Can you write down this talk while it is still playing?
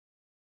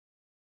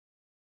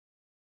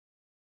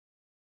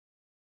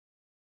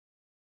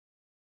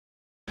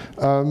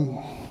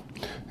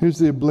Here's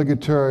the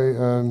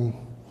obligatory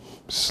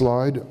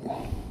slide.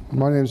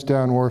 My name is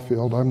Dan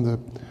Warfield. I'm the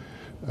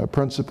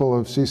principal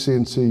of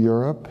CC&C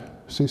Europe.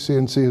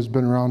 CC&C has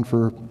been around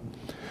for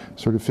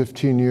sort of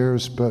 15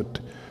 years, but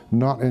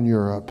not in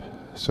Europe.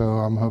 So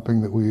I'm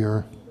hoping that we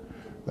are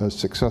as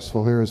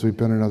successful here as we've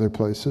been in other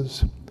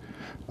places.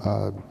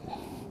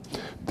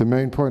 The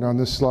main point on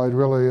this slide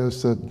really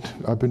is that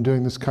I've been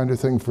doing this kind of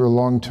thing for a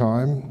long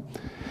time.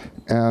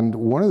 And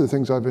one of the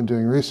things I've been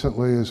doing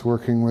recently is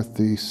working with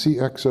the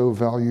CXO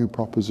Value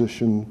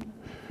Proposition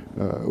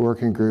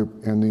working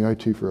group in the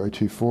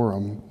IT4IT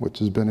forum, which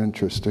has been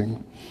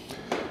interesting.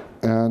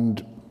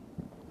 And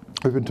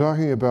we've been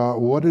talking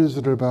about what is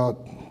it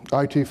about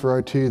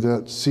IT4IT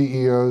that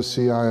CEOs,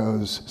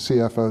 CIOs,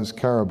 CFOs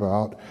care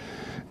about.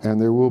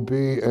 And there will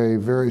be a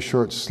very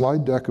short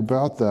slide deck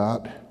about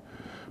that,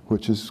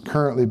 which is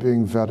currently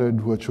being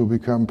vetted, which will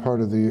become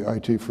part of the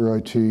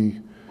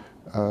IT4IT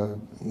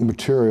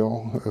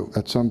material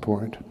at some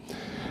point.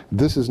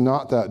 This is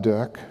not that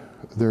deck.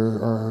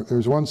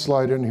 There's one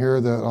slide in here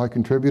that I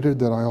contributed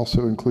that I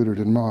also included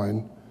in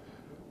mine.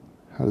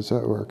 How does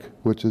that work?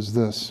 Which is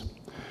this.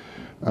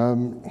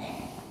 I'm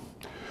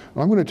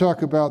going to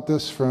talk about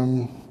this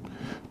from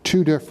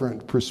two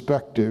different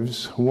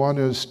perspectives. One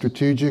is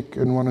strategic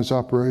and one is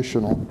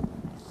operational.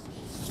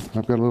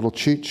 I've got a little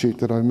cheat sheet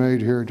that I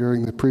made here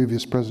during the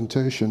previous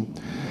presentation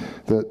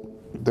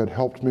that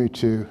helped me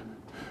to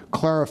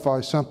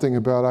clarify something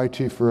about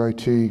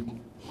IT4IT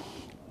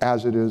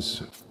as it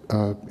is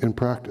in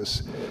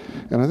practice.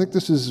 And I think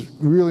this is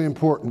really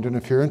important, and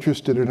if you're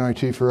interested in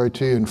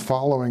IT4IT and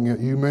following it,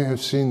 you may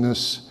have seen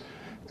this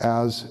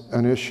as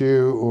an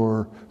issue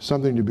or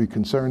something to be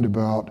concerned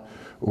about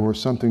or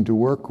something to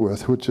work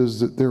with, which is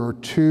that there are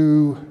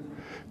two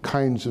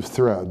kinds of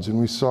threads, and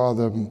we saw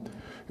them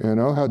in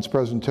Ohad's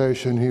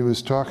presentation. He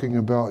was talking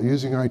about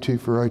using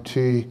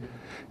IT4IT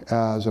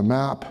as a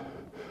map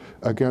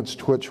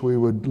against which we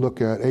would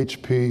look at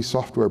HP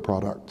software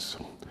products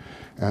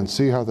and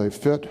see how they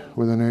fit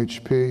within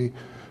HP,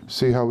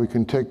 see how we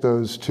can take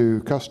those to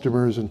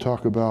customers and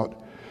talk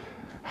about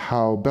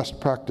how best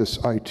practice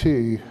IT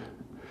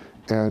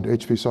and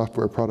HP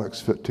software products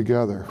fit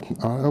together.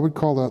 I would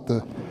call that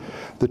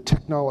the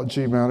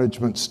technology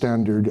management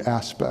standard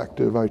aspect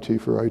of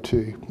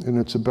IT4IT. And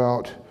it's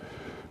about,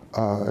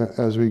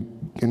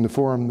 in the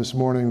forum this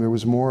morning, there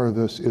was more of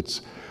this.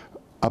 It's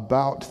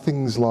about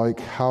things like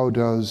how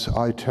does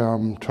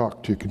ITAM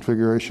talk to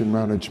configuration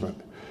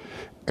management?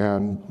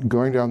 And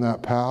going down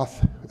that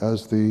path,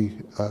 as the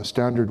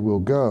standard will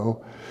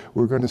go,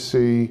 we're going to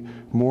see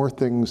more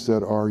things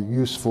that are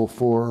useful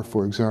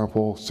for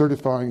example,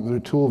 certifying that a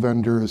tool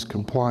vendor is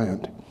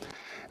compliant.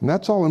 And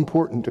that's all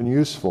important and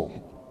useful.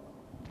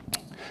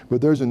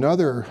 But there's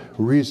another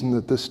reason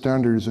that this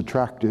standard is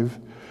attractive,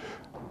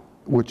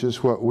 which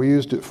is what we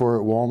used it for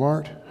at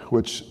Walmart,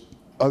 which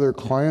other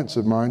clients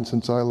of mine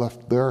since I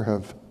left there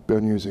have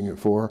been using it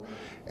for,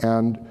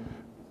 and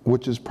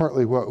which is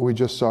partly what we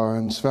just saw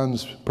in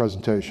Sven's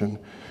presentation,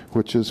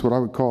 which is what I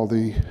would call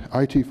the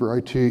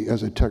IT4IT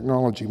as a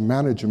technology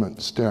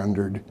management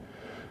standard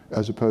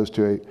as opposed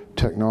to a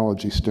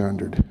technology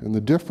standard. And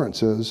the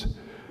difference is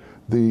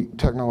the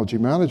technology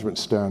management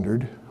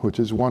standard, which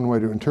is one way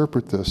to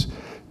interpret this,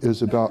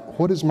 is about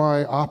what is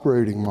my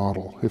operating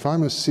model. If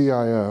I'm a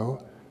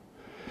CIO,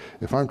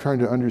 if I'm trying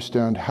to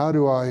understand how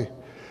do I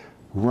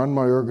run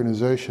my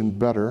organization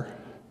better,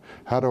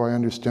 how do I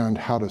understand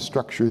how to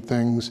structure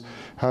things,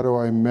 how do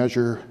I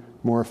measure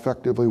more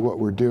effectively what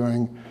we're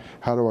doing,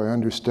 how do I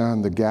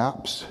understand the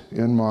gaps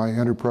in my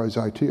enterprise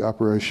IT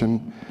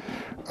operation,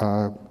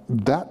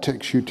 that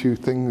takes you to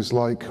things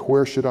like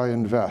where should I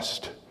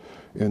invest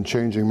in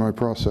changing my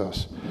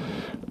process.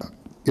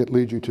 It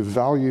leads you to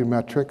value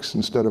metrics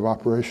instead of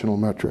operational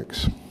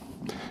metrics.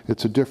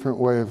 It's a different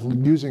way of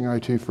using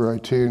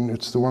IT4IT, and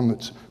it's the one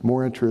that's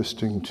more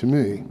interesting to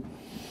me.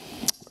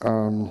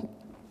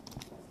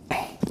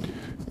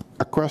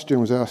 A question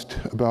was asked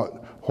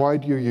about why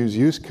do you use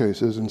use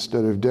cases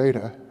instead of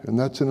data? And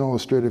that's an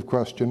illustrative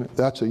question.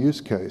 That's a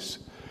use case.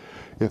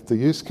 If the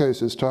use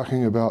case is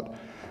talking about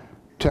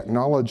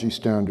technology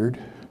standard,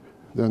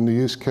 then the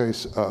use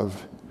case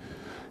of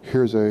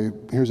here's a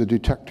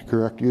detect to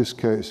correct use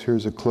case,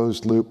 here's a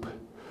closed loop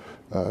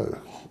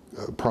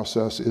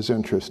process is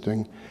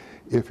interesting.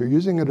 If you're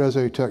using it as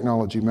a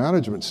technology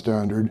management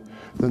standard,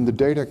 then the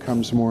data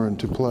comes more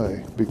into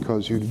play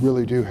because you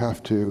really do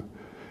have to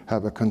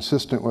have a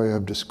consistent way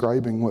of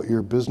describing what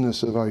your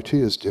business of IT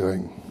is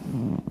doing.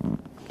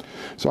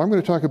 So I'm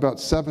going to talk about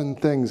 7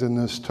 things in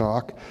this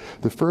talk.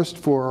 The first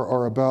 4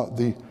 are about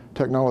the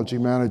technology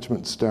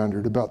management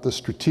standard, about the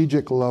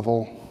strategic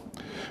level,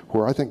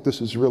 where I think this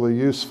is really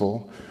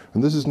useful.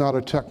 And this is not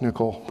a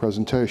technical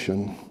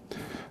presentation,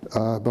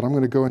 but I'm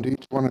going to go into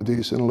each one of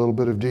these in a little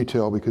bit of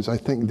detail because I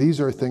think these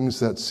are things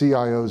that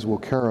CIOs will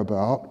care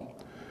about.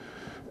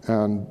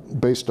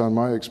 And based on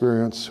my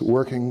experience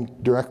working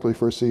directly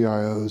for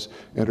CIOs,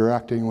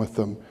 interacting with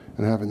them,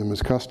 and having them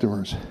as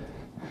customers.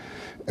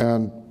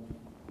 And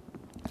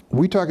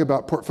We talk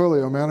about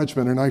portfolio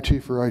management in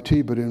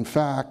IT4IT, but in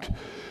fact,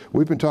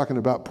 we've been talking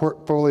about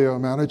portfolio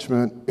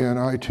management in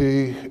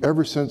IT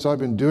ever since I've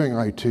been doing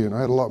IT, and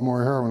I had a lot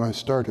more hair when I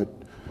started.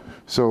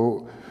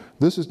 So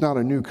this is not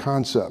a new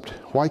concept.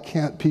 Why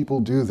can't people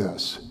do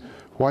this?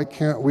 Why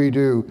can't we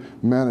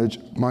manage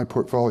my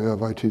portfolio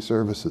of IT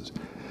services?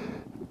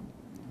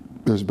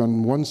 There's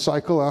been one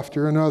cycle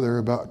after another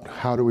about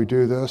how do we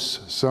do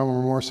this. Some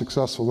are more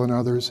successful than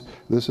others.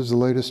 This is the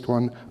latest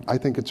one. I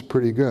think it's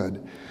pretty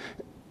good.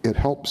 It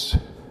helps.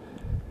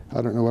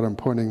 I don't know what I'm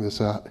pointing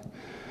this at.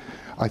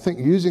 I think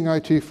using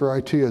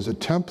IT4IT as a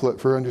template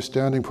for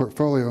understanding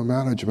portfolio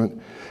management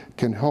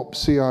can help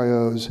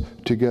CIOs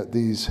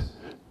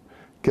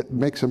to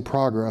make some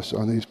progress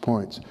on these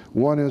points.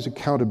 One is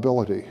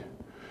accountability.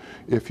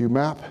 If you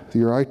map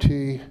your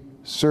IT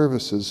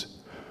services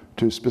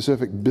to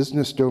specific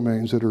business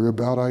domains that are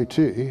about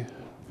IT,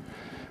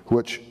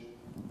 which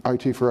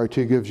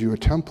IT4IT gives you a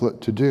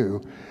template to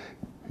do,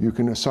 you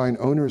can assign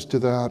owners to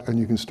that, and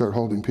you can start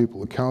holding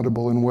people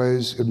accountable in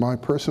ways, in my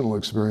personal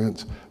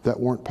experience, that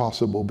weren't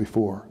possible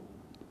before.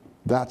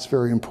 That's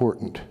very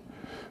important.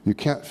 You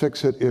can't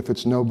fix it if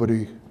it's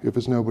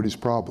nobody's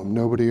problem.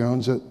 Nobody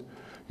owns it.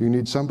 You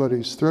need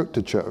somebody's throat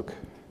to choke,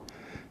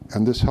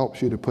 and this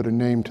helps you to put a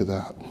name to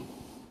that.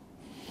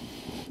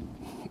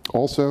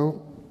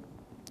 Also,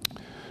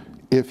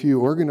 if you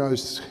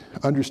organize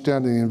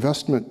understanding the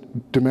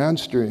investment demand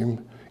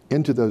stream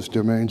into those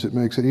domains, it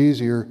makes it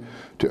easier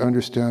to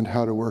understand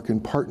how to work in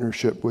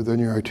partnership within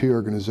your IT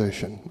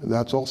organization.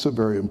 That's also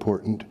very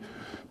important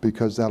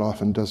because that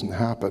often doesn't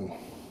happen.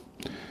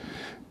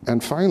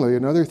 And finally,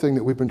 another thing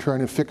that we've been trying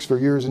to fix for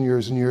years and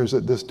years and years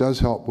that this does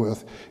help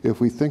with,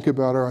 if we think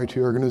about our IT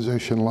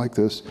organization like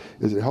this,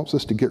 is it helps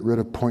us to get rid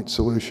of point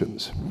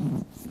solutions.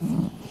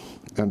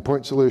 And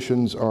point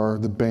solutions are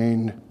the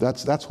bane.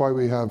 That's why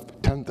we have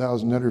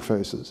 10,000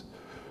 interfaces.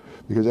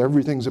 Because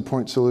everything's a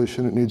point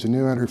solution, it needs a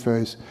new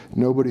interface.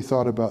 Nobody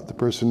thought about the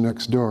person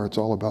next door. It's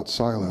all about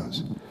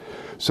silos.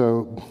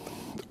 So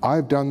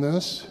I've done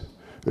this.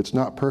 It's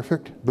not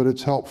perfect, but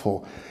it's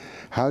helpful.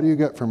 How do you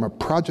get from a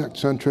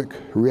project-centric,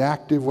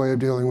 reactive way of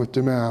dealing with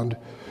demand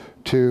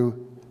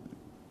to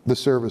the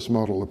service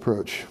model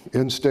approach?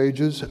 In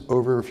stages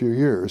over a few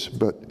years,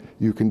 but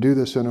you can do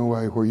this in a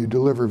way where you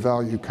deliver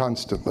value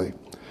constantly.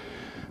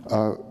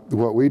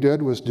 What we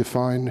did was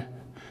define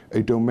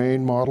a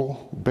domain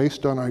model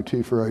based on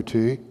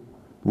IT4IT,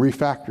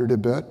 refactored a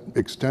bit,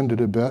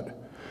 extended a bit,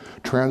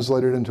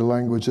 translated into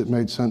language that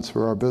made sense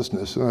for our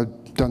business. And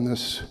I've done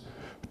this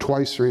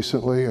twice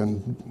recently,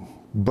 and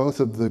both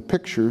of the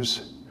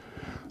pictures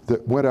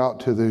that went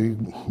out to the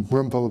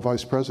room full of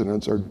vice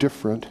presidents are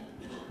different.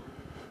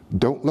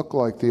 Don't look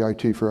like the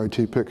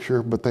IT4IT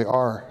picture, but they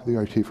are the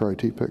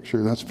IT4IT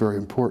picture. That's very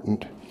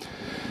important.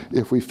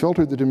 If we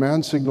filter the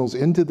demand signals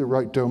into the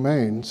right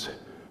domains,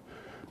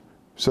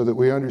 so that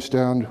we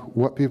understand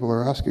what people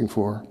are asking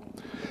for,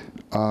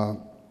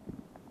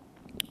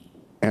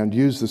 and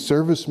use the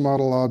service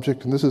model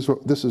object, and this is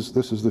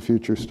the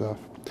future stuff.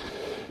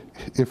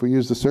 If we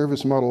use the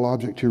service model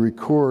object to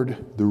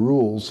record the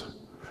rules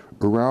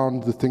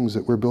around the things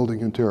that we're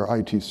building into our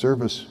IT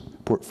service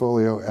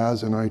portfolio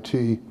as an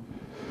IT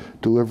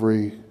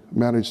delivery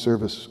managed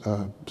service,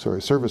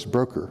 service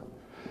broker,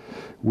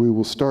 we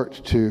will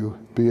start to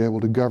be able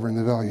to govern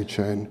the value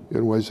chain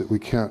in ways that we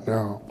can't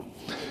now.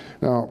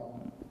 Now,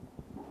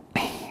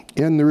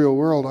 in the real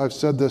world, I've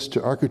said this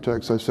to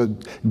architects. I've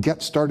said,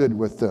 get started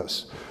with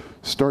this.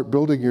 Start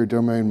building your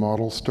domain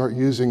model. Start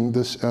using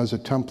this as a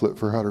template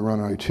for how to run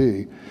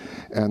IT.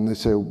 And they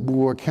say,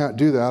 well, I can't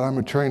do that. I'm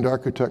a trained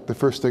architect. The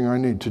first thing I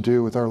need to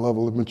do with our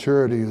level of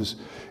maturity is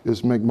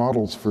make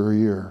models for a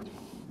year.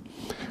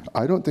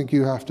 I don't think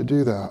you have to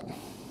do that.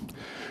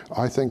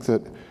 I think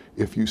that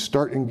if you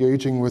start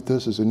engaging with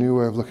this as a new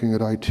way of looking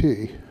at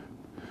IT,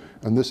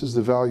 and this is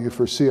the value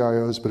for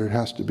CIOs, but it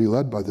has to be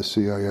led by the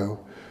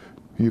CIO,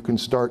 you can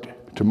start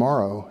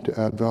tomorrow to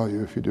add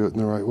value if you do it in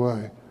the right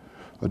way.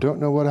 I don't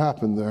know what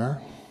happened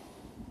there.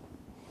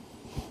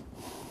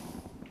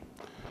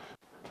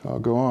 I'll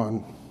go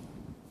on.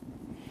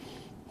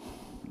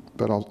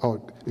 But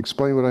I'll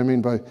explain what I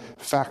mean by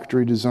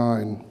factory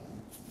design.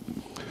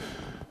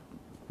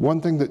 One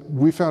thing that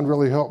we found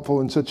really helpful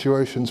in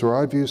situations where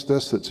I've used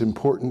this that's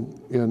important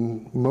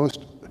in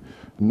most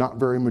not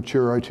very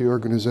mature IT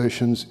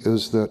organizations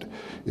is that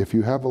if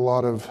you have a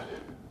lot of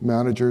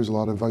managers, a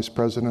lot of vice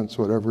presidents,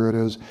 whatever it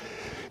is,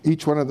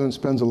 each one of them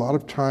spends a lot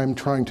of time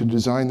trying to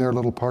design their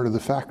little part of the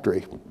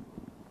factory.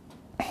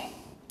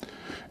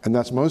 And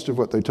that's most of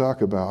what they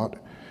talk about,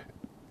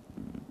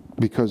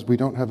 because we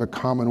don't have a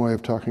common way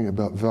of talking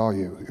about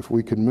value. If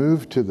we can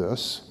move to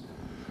this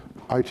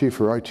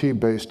IT4IT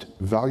based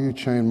value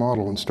chain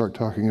model and start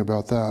talking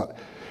about that,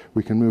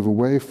 we can move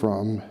away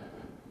from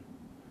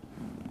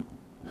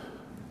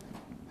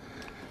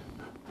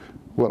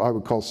what I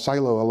would call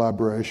silo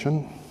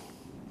elaboration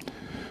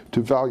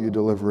to value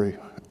delivery.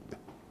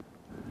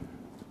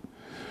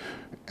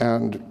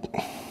 And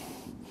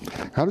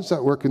how does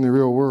that work in the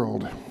real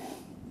world?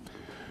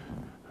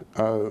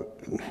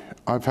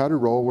 I've had a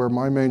role where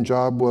my main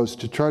job was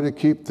to try to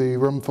keep the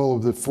room full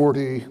of the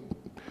 40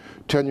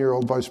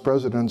 10-year-old vice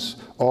presidents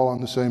all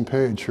on the same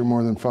page for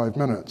more than 5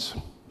 minutes.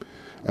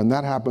 And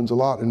that happens a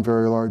lot in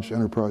very large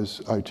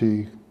enterprise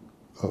IT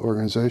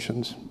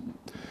organizations.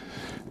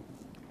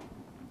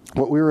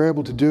 What we were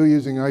able to do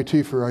using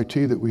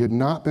IT4IT that we had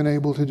not been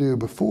able to do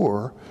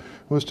before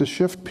was to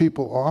shift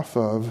people off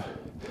of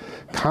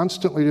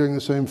constantly doing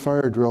the same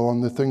fire drill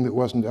on the thing that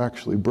wasn't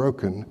actually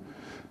broken,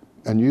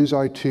 and use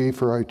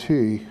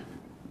IT4IT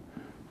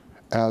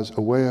as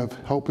a way of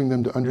helping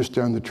them to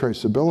understand the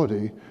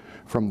traceability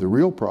from the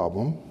real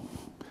problem,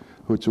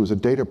 which was a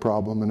data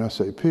problem in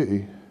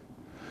SAP,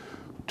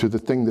 to the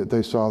thing that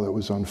they saw that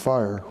was on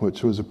fire,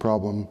 which was a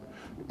problem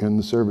in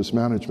the service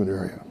management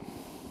area.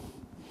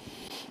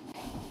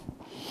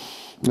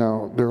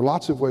 Now, there are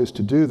lots of ways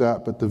to do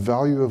that, but the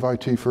value of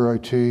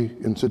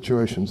IT4IT in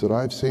situations that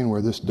I've seen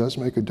where this does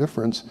make a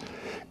difference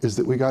is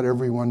that we got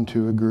everyone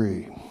to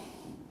agree.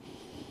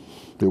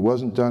 It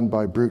wasn't done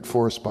by brute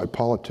force, by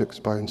politics,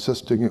 by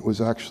insisting. It was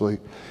actually,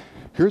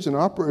 here's an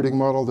operating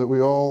model that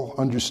we all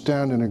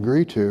understand and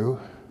agree to.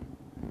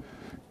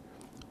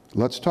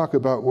 Let's talk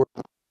about where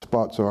the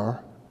spots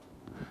are,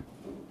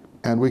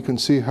 and we can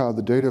see how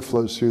the data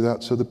flows through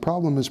that. So the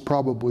problem is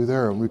probably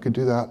there, and we could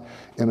do that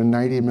in a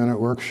 90-minute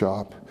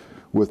workshop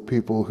with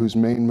people whose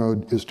main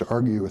mode is to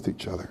argue with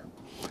each other.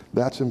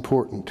 That's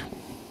important.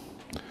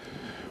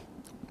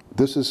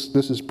 This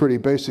is pretty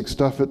basic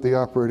stuff at the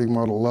operating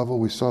model level.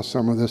 We saw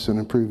some of this in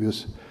a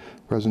previous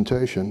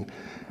presentation.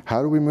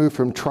 How do we move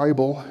from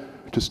tribal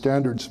to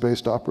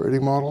standards-based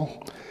operating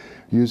model?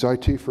 Use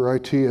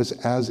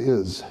IT4IT as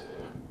is.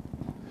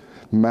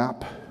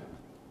 Map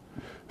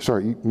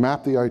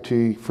the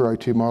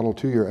IT4IT model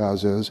to your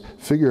as is,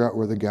 figure out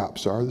where the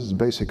gaps are. This is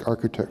basic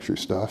architecture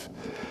stuff.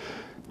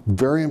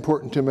 Very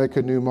important to make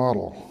a new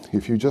model.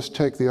 If you just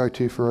take the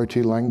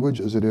IT4IT language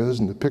as it is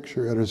and the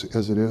picture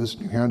as it is,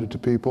 you hand it to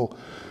people,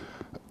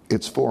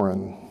 it's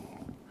foreign.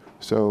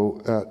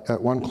 So at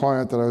one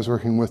client that I was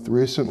working with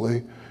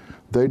recently,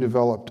 they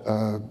developed,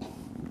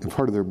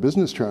 part of their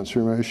business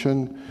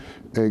transformation,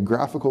 a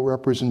graphical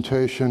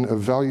representation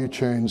of value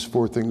chains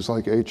for things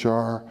like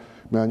HR,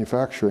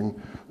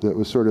 manufacturing, that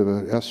was sort of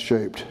an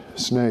S-shaped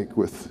snake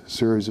with a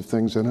series of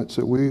things in it.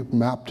 So we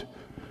mapped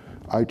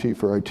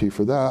IT4IT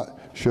for that,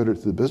 showed it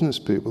to the business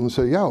people, and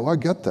said, yeah, well, I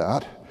get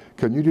that.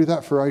 Can you do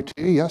that for IT?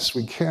 Yes,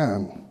 we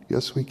can.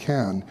 Yes, we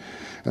can.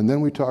 And then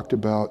we talked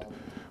about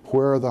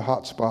where are the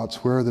hot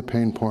spots, where are the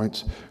pain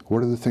points,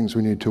 what are the things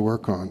we need to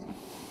work on.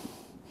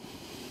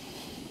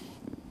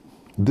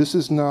 This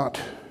is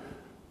not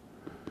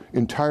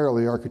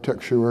entirely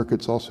architecture work,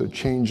 it's also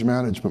change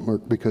management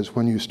work, because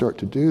when you start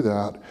to do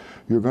that,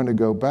 you're going to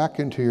go back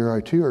into your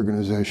IT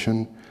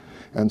organization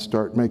and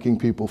start making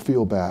people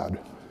feel bad.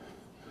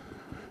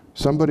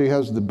 Somebody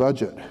has the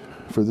budget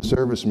for the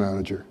service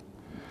manager.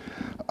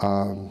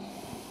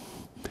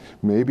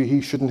 Maybe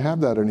he shouldn't have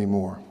that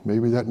anymore.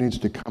 Maybe that needs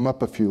to come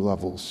up a few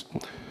levels.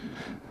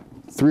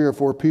 3 or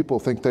 4 people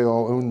think they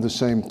all own the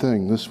same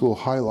thing. This will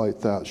highlight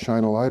that,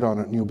 shine a light on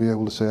it, and you'll be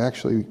able to say,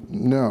 actually,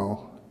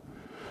 no.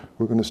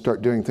 We're going to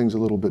start doing things a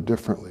little bit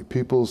differently.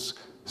 People's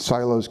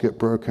silos get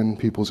broken,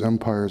 people's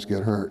empires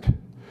get hurt.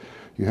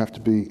 You have to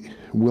be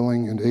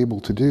willing and able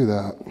to do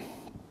that.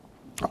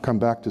 I'll come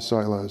back to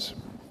silos.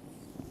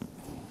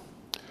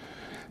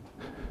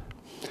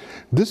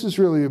 This is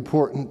really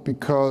important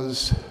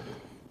because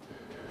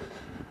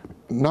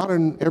not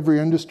in every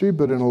industry,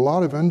 but in a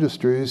lot of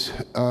industries,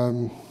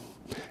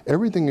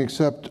 everything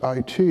except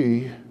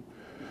IT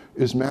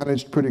is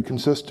managed pretty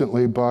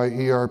consistently by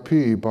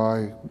ERP,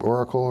 by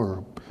Oracle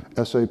or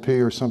SAP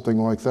or something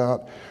like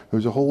that.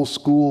 There's a whole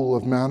school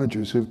of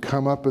managers who've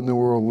come up in the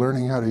world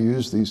learning how to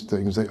use these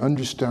things. They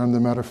understand the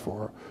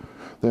metaphor.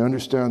 They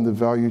understand the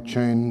value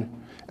chain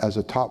as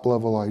a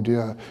top-level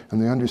idea,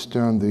 and they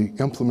understand the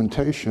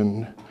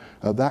implementation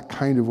of that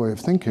kind of way of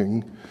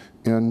thinking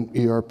in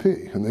ERP.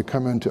 And they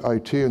come into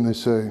IT and they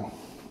say,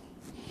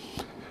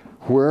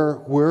 where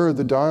are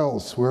the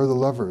dials? Where are the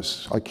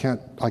levers? I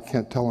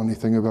can't tell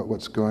anything about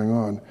what's going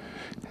on.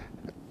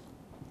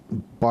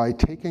 By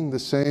taking the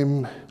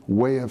same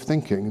way of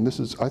thinking, and this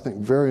is, I think,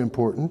 very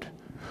important,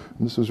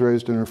 and this was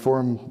raised in our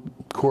forum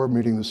core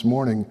meeting this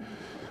morning,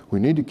 we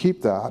need to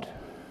keep that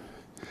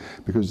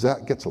because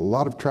that gets a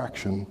lot of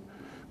traction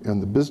in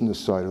the business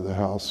side of the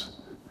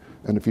house.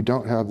 And if you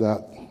don't have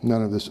that,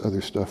 none of this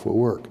other stuff will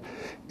work.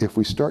 If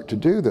we start to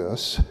do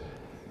this,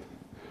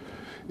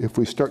 if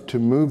we start to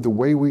move the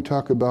way we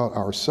talk about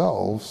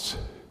ourselves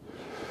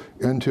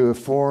into a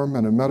form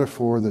and a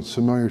metaphor that's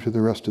familiar to the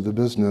rest of the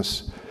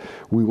business,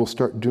 we will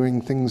start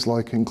doing things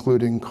like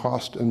including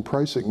cost and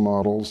pricing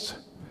models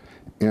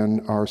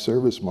in our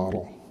service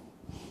model.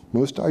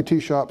 Most IT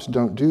shops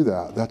don't do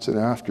that. That's an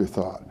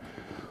afterthought.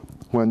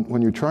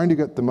 When you're trying to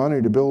get the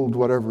money to build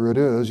whatever it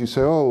is, you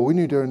say, oh, we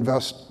need to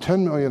invest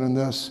 10 million in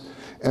this,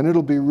 and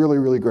it'll be really,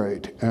 really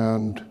great,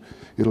 and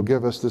it'll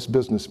give us this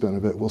business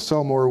benefit. We'll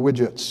sell more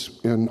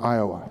widgets in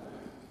Iowa.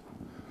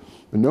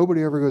 And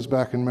nobody ever goes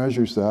back and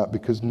measures that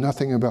because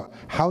nothing about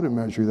how to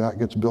measure that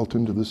gets built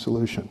into the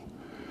solution.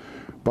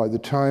 By the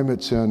time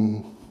it's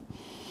in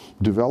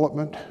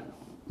development,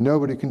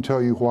 nobody can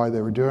tell you why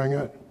they were doing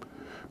it,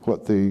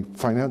 what the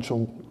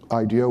financial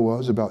idea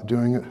was about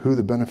doing it, who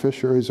the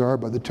beneficiaries are.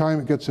 By the time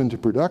it gets into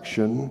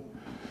production,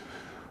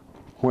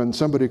 when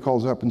somebody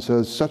calls up and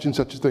says such and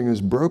such a thing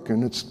is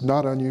broken, it's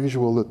not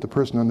unusual that the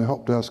person on the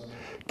help desk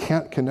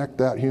can't connect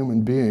that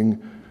human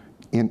being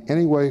in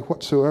any way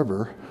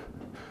whatsoever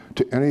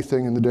to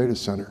anything in the data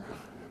center.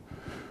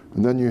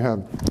 And then you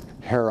have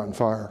hair on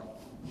fire.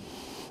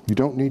 You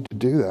don't need to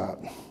do that.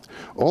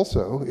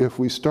 Also, if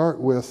we start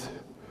with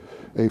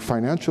a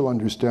financial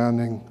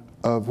understanding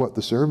of what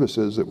the service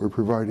is that we're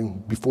providing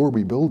before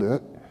we build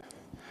it,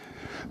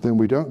 then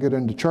we don't get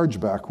into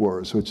chargeback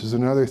wars, which is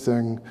another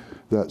thing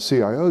that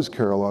CIOs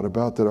care a lot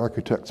about that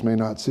architects may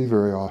not see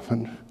very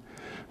often.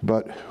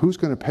 But who's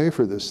going to pay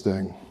for this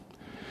thing?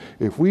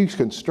 If we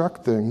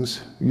construct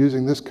things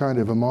using this kind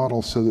of a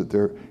model so that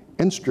they're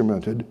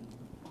instrumented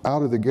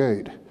out of the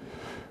gate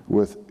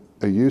with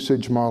a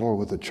usage model,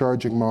 with a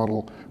charging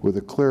model, with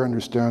a clear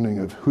understanding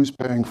of who's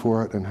paying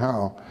for it and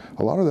how,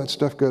 a lot of that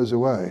stuff goes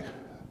away.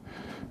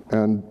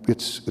 And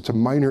it's a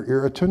minor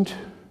irritant.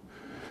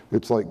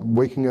 It's like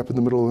waking up in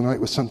the middle of the night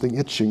with something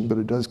itching, but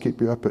it does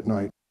keep you up at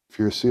night if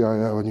you're a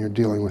CIO and you're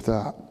dealing with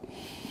that.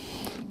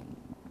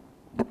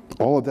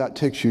 All of that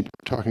takes you to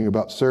talking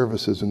about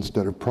services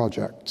instead of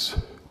projects.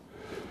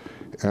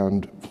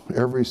 And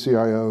every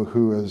CIO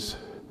who is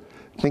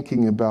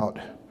thinking about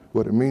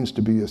what it means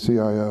to be a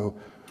CIO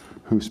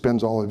who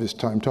spends all of his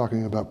time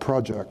talking about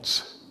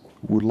projects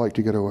would like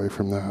to get away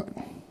from that.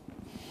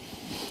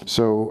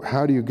 So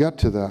how do you get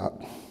to that?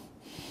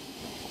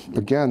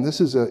 Again, this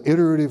is an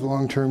iterative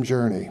long-term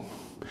journey,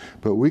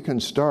 but we can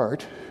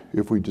start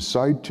if we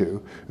decide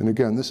to. And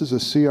again, this is a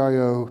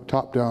CIO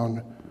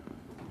top-down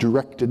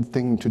directed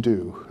thing to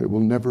do. It will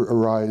never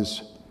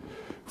arise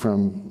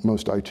from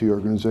most IT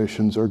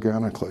organizations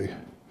organically.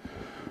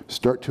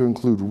 Start to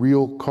include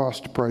real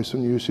cost, price,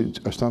 and usage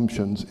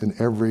assumptions in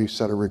every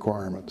set of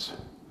requirements.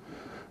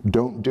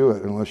 Don't do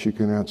it unless you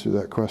can answer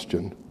that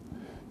question.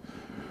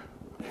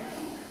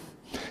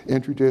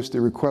 Introduce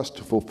the request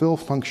to fulfill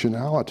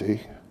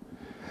functionality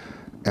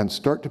and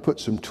start to put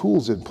some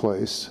tools in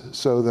place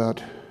so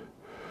that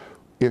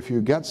if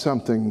you get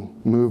something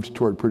moved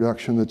toward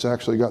production that's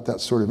actually got that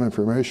sort of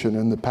information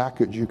in the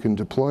package, you can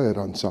deploy it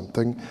on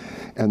something,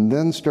 and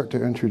then start to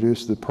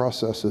introduce the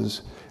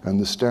processes and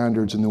the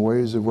standards and the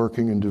ways of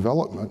working in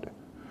development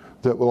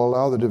that will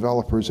allow the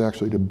developers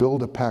actually to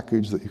build a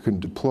package that you can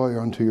deploy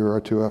onto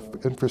your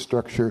R2F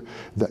infrastructure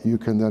that you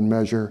can then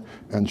measure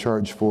and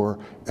charge for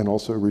and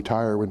also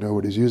retire when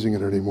nobody's using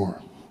it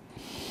anymore.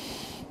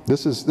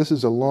 This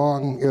is a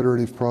long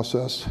iterative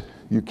process.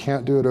 You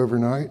can't do it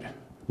overnight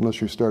unless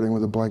you're starting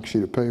with a blank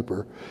sheet of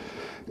paper.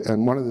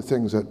 And one of the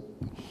things that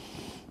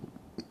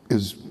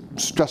is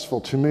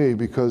stressful to me,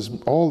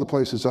 because all the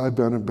places I've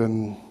been have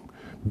been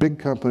big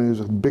companies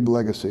with big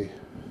legacy.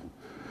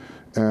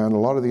 And a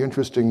lot of the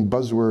interesting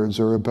buzzwords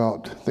are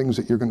about things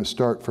that you're going to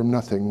start from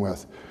nothing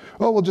with.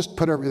 Oh, we'll just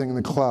put everything in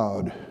the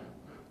cloud.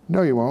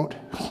 No, you won't.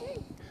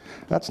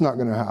 That's not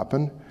going to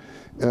happen.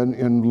 And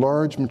in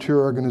large, mature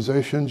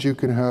organizations, you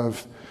can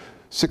have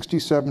 60,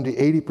 70,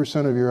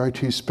 80% of your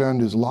IT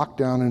spend is locked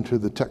down into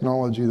the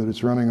technology that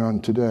it's running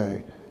on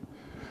today.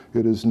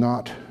 It is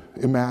not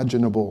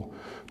imaginable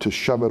to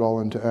shove it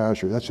all into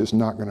Azure. That's just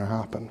not going to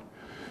happen.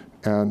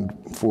 And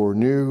for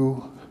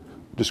new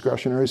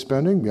discretionary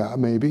spending, yeah,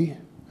 maybe,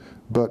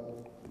 but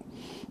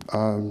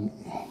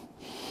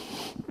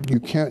you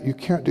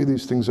can't do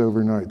these things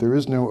overnight. There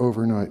is no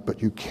overnight,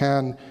 but you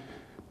can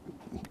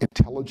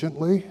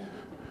intelligently,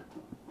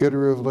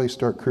 iteratively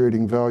start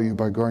creating value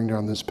by going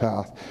down this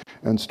path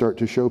and start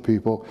to show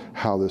people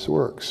how this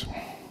works.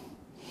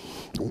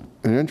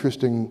 An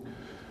interesting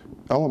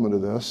element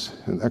of this,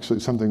 and actually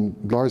something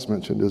Lars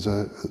mentioned is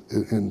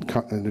in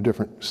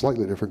a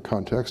slightly different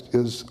context,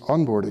 is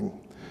onboarding.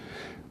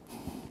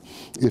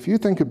 If you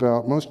think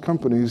about most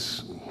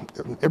companies,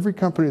 every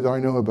company that I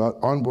know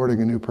about,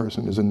 onboarding a new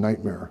person is a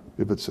nightmare.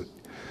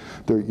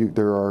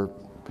 There are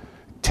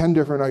 10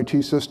 different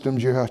IT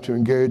systems you have to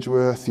engage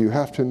with. You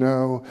have to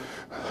know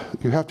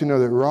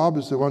that Rob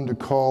is the one to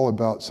call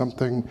about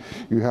something.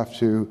 You have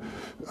to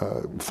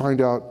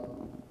find out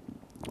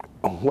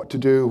what to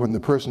do when the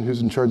person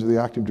who's in charge of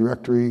the Active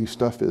Directory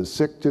stuff is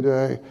sick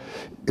today.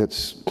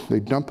 They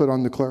dump it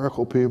on the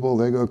clerical people.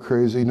 They go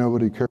crazy.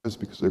 Nobody cares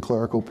because they're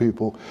clerical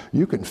people.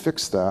 You can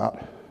fix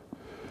that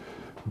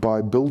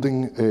by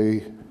building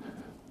a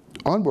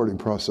onboarding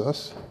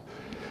process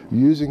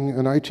using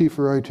an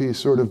IT4IT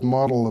sort of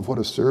model of what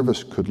a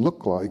service could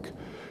look like,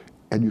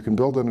 and you can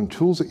build it in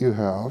tools that you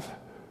have.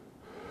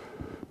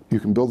 You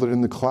can build it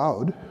in the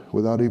cloud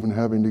without even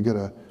having to get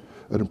an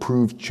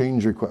approved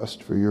change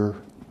request for your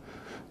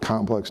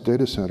complex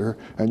data center,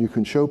 and you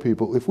can show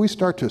people, if we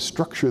start to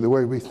structure the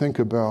way we think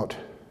about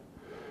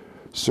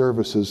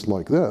services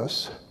like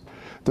this,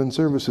 then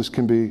services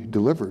can be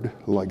delivered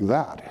like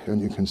that.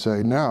 And you can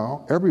say,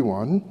 now,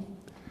 everyone,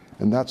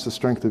 And that's the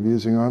strength of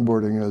using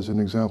onboarding as an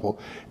example.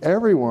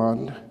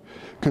 Everyone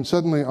can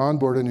suddenly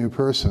onboard a new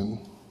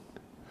person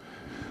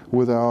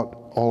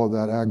without all of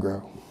that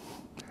aggro.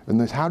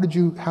 And this, how did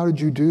you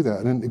do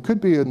that? And it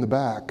could be in the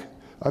back.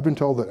 I've been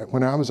told that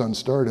when Amazon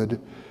started,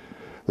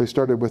 they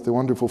started with the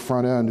wonderful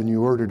front end, and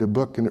you ordered a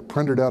book and it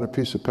printed out a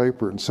piece of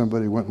paper and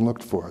somebody went and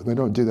looked for it. They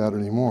don't do that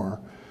anymore.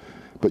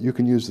 But you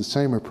can use the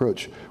same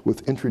approach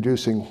with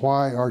introducing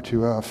why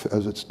R2F,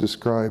 as it's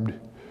described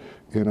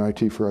in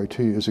IT4IT,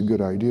 is a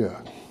good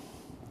idea.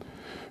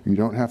 You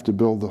don't have to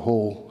build the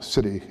whole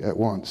city at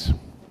once.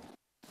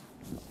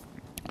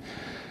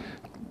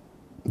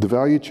 The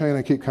value chain,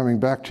 I keep coming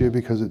back to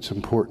because it's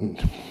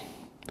important.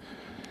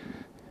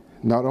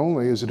 Not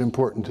only is it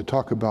important to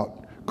talk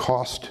about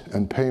cost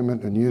and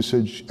payment and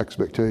usage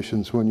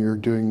expectations when you're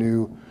doing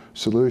new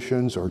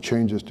solutions or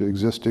changes to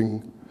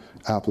existing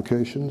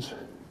applications.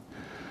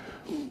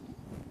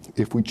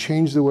 If we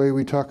change the way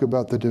we talk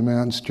about the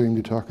demand stream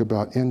to talk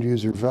about end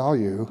user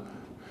value,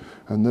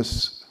 and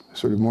this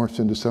sort of morphs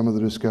into some of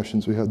the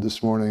discussions we had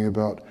this morning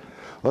about,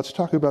 let's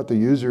talk about the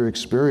user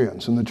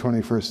experience in the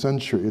 21st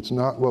century. It's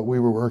not what we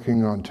were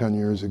working on 10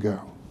 years ago.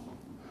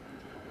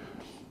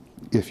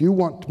 If you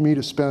want me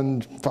to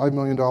spend $5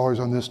 million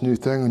on this new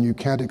thing and you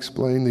can't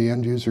explain the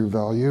end user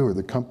value or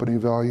the company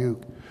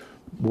value,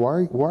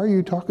 why are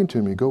you talking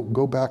to me?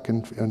 Go back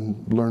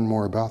and learn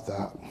more about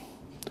that.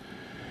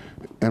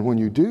 And when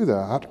you do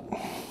that,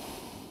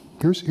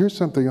 here's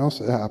something else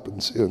that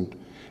happens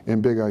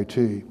in big IT.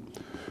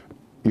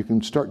 You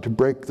can start to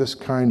break this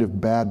kind of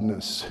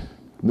badness.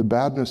 The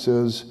badness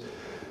is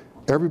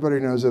everybody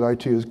knows that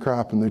IT is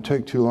crap and they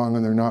take too long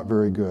and they're not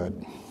very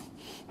good.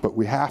 But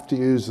we have to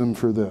use them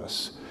for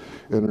this.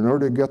 And in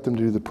order to get them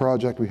to do the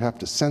project, we have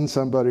to send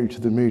somebody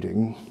to the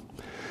meeting.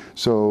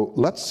 So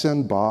let's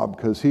send Bob,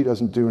 because he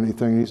doesn't do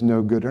anything, he's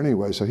no good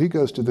anyway. So he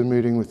goes to the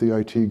meeting with the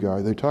IT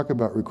guy, they talk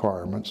about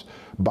requirements.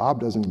 Bob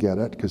doesn't get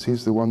it, because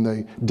he's the one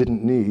they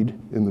didn't need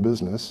in the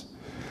business.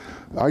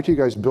 The IT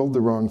guys build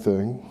the wrong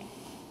thing.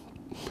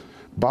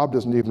 Bob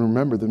doesn't even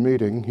remember the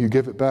meeting. You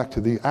give it back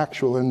to the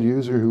actual end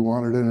user who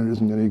wanted it and it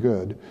isn't any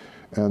good.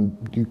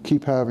 And you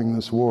keep having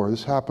this war.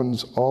 This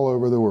happens all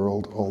over the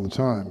world all the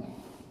time.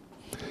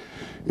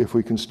 If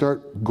we can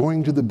start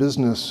going to the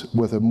business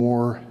with a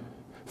more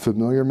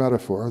familiar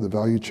metaphor, the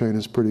value chain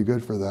is pretty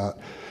good for that.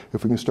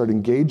 If we can start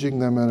engaging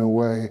them in a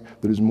way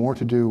that is more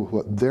to do with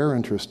what they're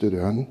interested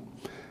in,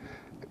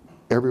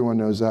 everyone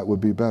knows that would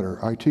be better.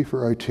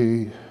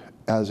 IT4IT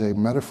as a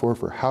metaphor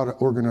for how to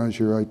organize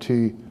your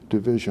IT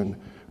division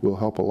will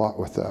help a lot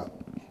with that.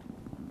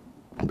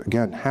 But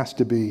again, it has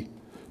to be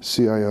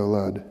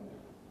CIO-led.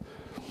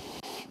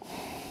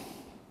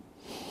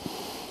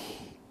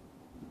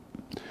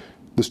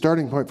 The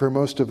starting point for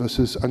most of us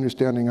is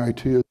understanding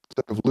IT as a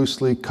set of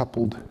loosely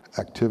coupled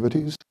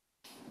activities.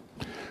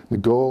 The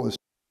goal is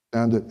to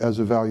understand it as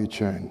a value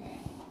chain.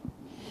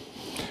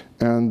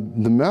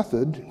 And the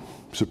method,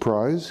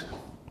 surprise,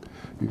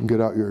 you can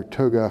get out your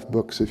TOGAF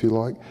books if you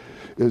like,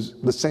 is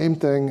the same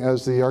thing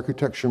as the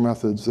architecture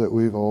methods that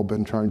we've all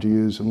been trying to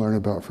use and learn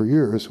about for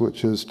years,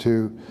 which is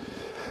to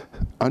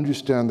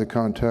understand the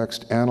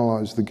context,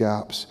 analyze the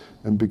gaps,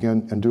 and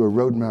begin and do a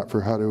roadmap for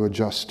how to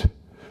adjust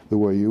the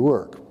way you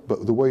work.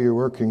 But the way you're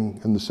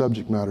working and the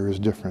subject matter is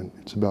different.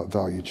 It's about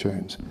value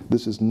chains.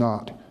 This is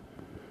not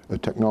a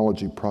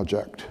technology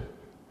project.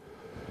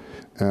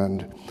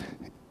 And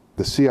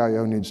the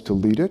CIO needs to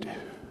lead it.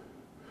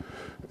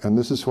 And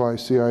this is why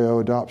CIO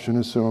adoption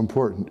is so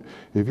important.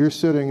 If you're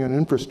sitting in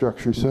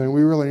infrastructure saying,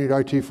 we really need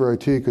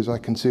IT4IT because I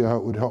can see how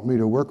it would help me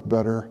to work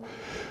better,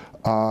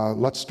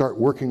 let's start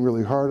working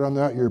really hard on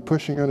that, you're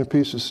pushing on a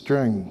piece of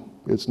string.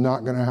 It's not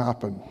going to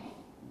happen.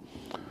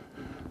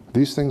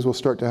 These things will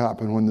start to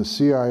happen when the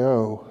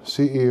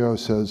CEO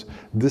says,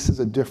 this is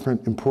a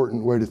different,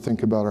 important way to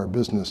think about our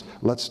business.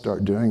 Let's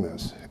start doing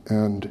this.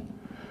 And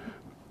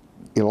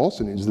it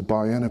also needs the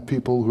buy-in of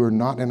people who are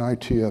not in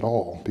IT at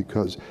all,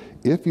 because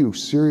if you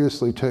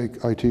seriously take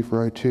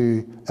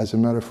IT4IT as a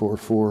metaphor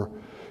for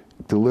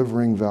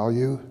delivering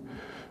value,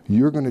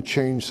 you're going to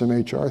change some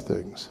HR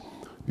things.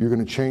 You're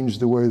going to change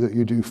the way that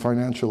you do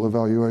financial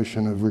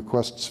evaluation of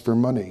requests for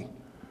money.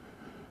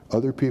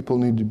 Other people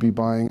need to be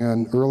buying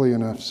in early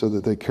enough so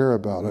that they care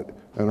about it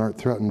and aren't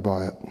threatened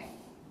by it.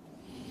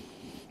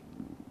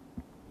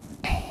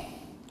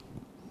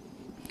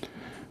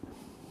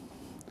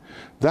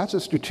 That's a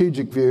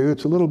strategic view.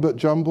 It's a little bit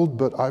jumbled,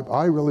 but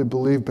I really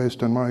believe,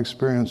 based on my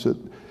experience, that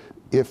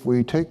if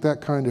we take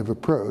that kind of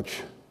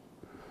approach,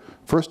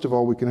 first of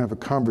all, we can have a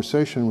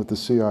conversation with the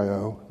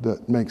CIO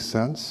that makes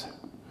sense.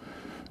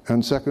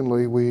 And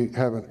secondly, we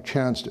have a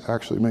chance to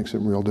actually make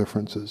some real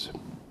differences.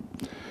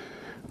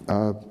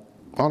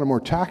 On a more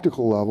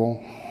tactical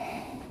level,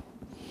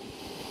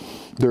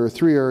 there are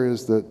three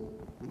areas that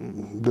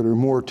are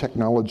more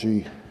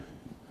technology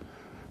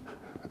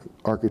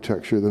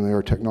architecture than they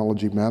are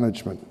technology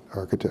management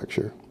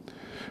architecture.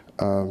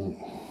 And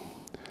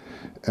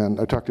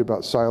I talked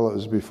about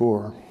silos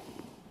before.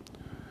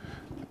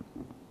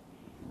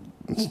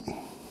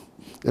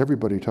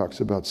 Everybody talks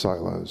about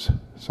silos.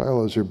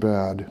 Silos are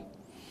bad.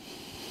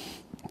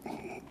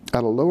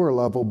 at a lower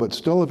level, but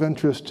still of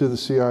interest to the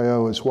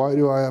CIO, is why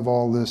do I have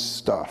all this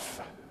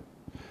stuff?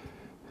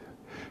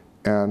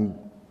 And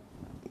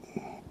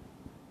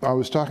I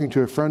was talking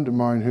to a friend of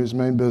mine whose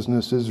main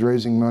business is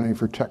raising money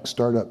for tech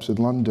startups in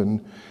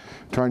London,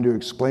 trying to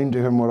explain to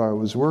him what I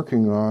was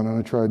working on, and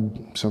I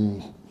tried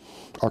some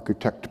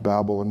architect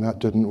babble and that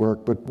didn't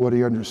work, but what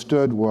he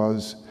understood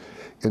was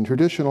in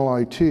traditional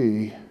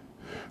IT,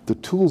 the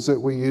tools that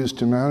we use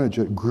to manage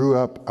it grew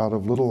up out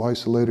of little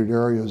isolated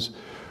areas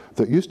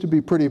that used to be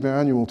pretty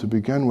manual to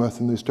begin with,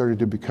 and they started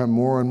to become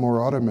more and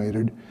more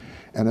automated.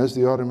 And as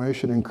the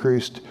automation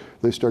increased,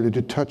 they started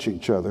to touch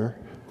each other,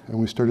 and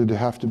we started to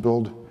have to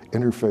build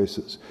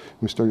interfaces.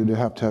 We started to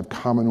have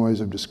common ways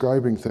of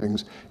describing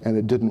things, and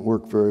it didn't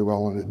work very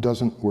well, and it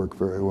doesn't work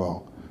very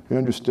well. We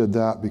understood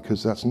that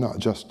because that's not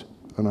just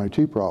an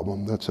IT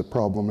problem, that's a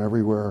problem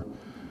everywhere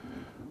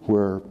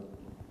where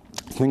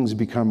things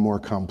become more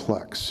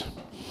complex.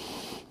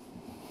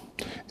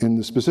 In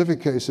the specific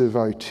case of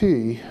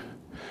IT,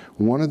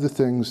 one of the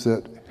things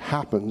that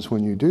happens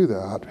when you do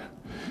that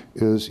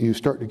is you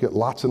start to get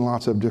lots and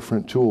lots of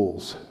different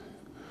tools.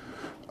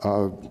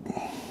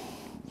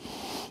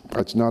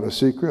 It's not a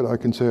secret. I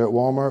can say at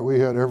Walmart we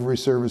had every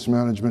service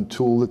management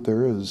tool that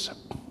there is.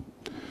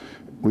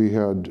 We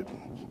had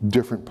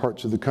different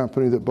parts of the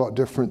company that bought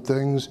different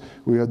things.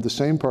 We had the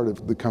same part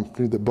of the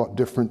company that bought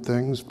different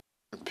things,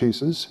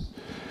 pieces.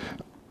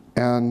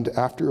 And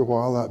after a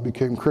while that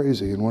became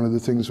crazy. And one of the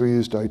things we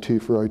used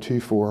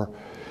IT4IT for,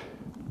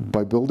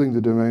 by building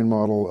the domain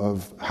model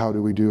of how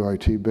do we do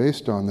IT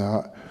based on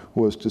that,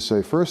 was to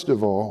say, first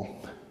of all,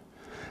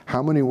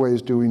 how many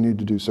ways do we need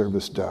to do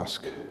service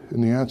desk?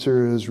 And the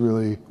answer is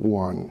really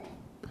one.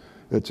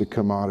 It's a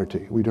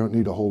commodity. We don't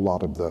need a whole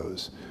lot of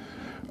those.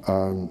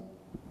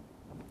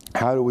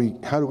 How do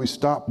we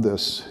stop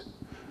this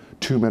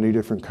too many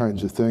different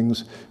kinds of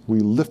things? We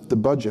lift the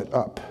budget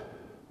up.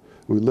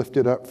 We lift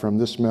it up from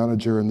this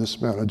manager and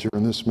this manager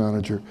and this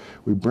manager.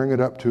 We bring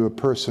it up to a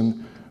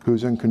person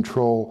who's in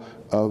control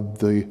of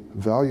the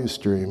value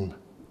stream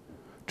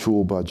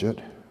tool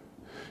budget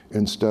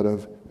instead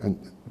of,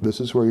 and this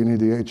is where you need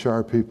the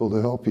HR people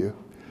to help you,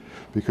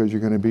 because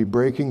you're going to be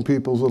breaking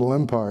people's little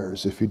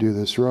empires if you do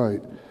this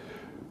right.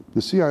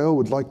 The CIO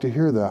would like to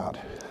hear that.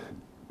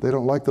 They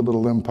don't like the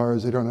little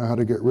empires. They don't know how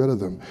to get rid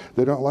of them.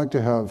 They don't like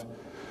to have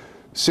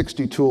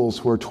 60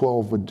 tools where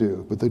 12 would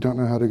do, but they don't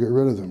know how to get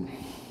rid of them.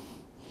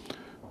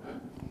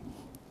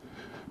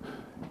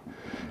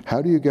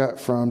 How do you get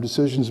from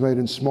decisions made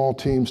in small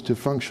teams to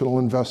functional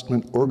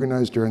investment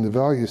organized during the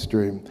value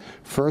stream?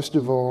 First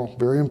of all,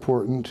 very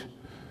important,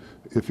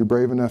 if you're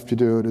brave enough to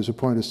do it, is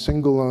appoint a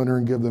single owner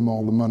and give them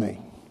all the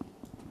money.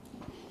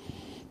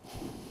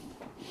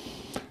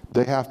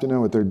 They have to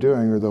know what they're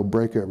doing or they'll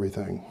break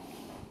everything.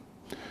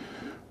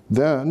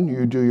 Then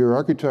you do your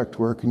architect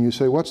work and you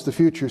say, what's the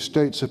future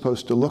state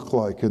supposed to look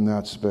like in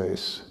that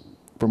space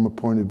from a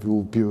point of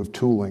view of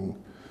tooling?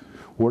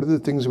 What are the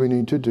things we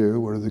need to do?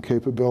 What are the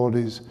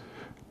capabilities?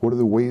 What are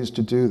the ways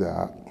to do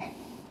that?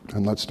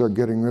 And let's start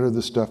getting rid of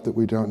the stuff that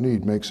we don't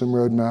need. Make some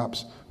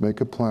roadmaps,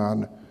 make a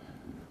plan,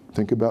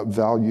 think about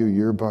value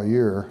year by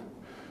year.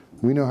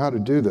 We know how to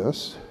do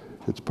this.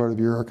 It's part of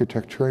your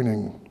architect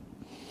training.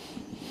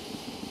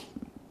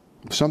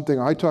 Something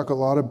I talk a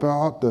lot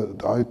about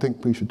that I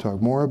think we should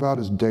talk more about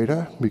is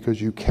data,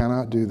 because you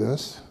cannot do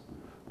this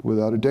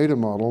without a data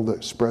model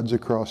that spreads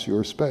across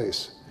your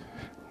space.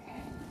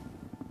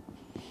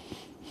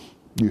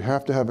 You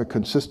have to have a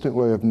consistent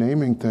way of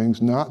naming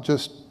things, not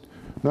just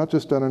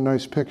on a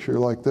nice picture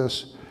like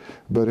this,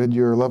 but in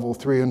your level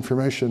 3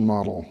 information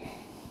model.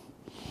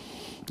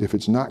 If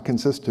it's not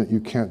consistent, you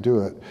can't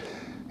do it.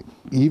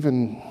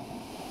 Even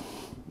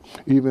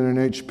in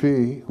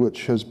HP,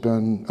 which has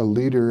been a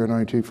leader in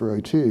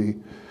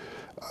IT4IT,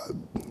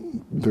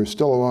 there's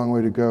still a long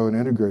way to go in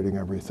integrating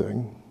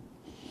everything.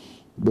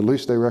 But at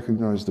least they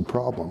recognize the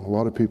problem. A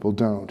lot of people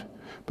don't.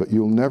 But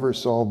you'll never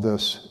solve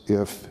this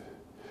if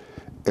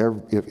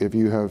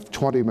you have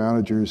 20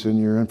 managers in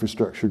your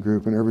infrastructure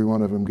group and every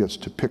one of them gets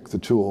to pick the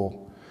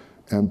tool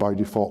and by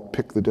default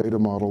pick the data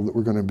model that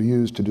we're going to be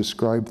used to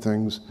describe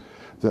things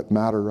that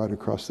matter right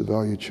across the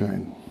value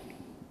chain.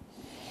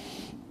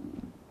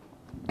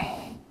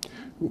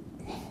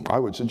 I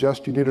would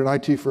suggest you need an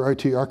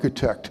IT4IT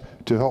architect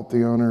to help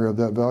the owner of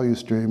that value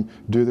stream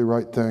do the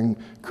right thing,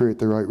 create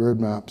the right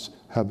roadmaps,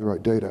 have the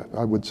right data.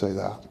 I would say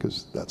that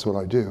because that's what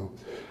I do.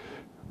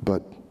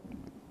 But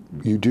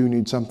you do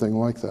need something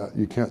like that.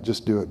 You can't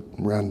just do it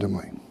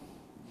randomly.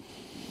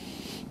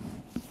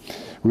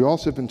 We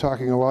also have been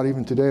talking a lot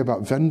even today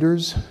about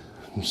vendors,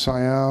 and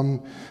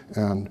SIAM,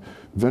 and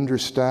vendor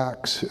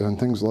stacks, and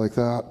things like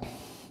that.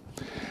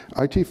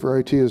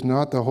 IT4IT is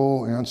not the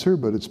whole answer,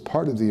 but it's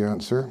part of the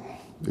answer.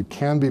 It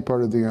can be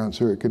part of the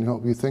answer. It can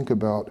help you think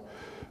about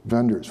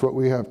vendors. What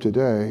we have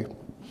today,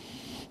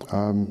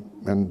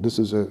 and this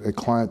is a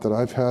client that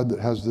I've had that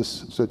has this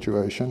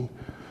situation,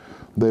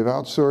 they've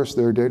outsourced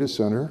their data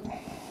center,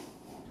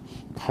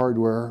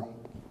 hardware,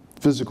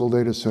 physical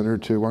data center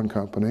to one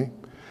company.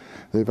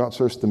 They've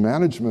outsourced the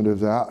management of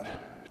that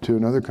to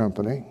another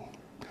company.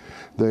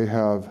 They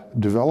have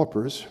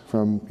developers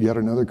from yet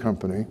another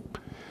company.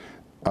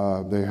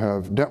 They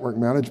have network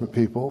management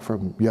people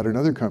from yet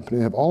another company.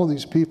 They have all of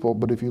these people,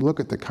 but if you look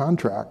at the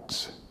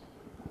contracts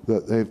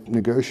that they've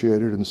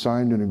negotiated and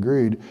signed and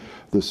agreed,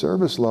 the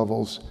service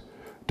levels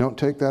don't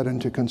take that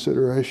into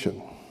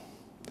consideration.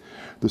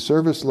 The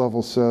service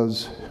level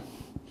says,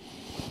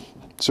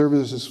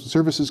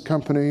 services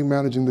company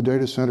managing the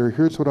data center,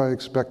 here's what I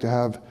expect to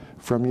have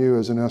from you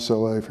as an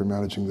SLA for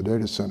managing the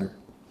data center.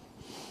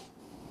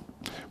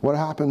 What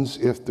happens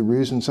if the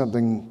reason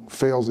something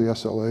fails the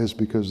SLA is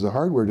because the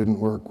hardware didn't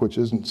work, which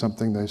isn't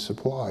something they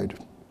supplied?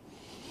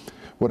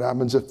 What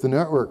happens if the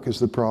network is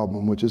the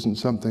problem, which isn't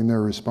something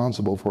they're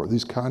responsible for?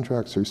 These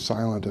contracts are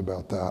silent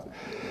about that.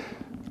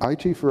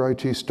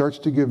 IT4IT starts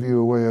to give you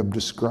a way of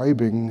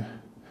describing,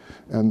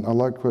 and I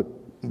like what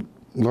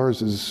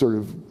Lars's sort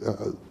of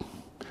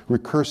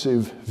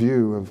recursive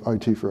view of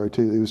IT4IT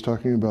that he was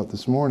talking about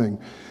this morning.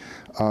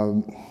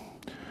 And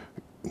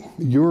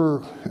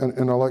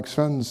I like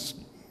Sven's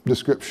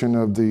description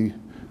of the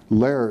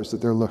layers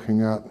that they're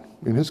looking at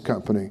in his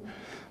company.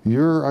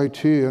 Your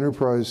IT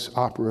enterprise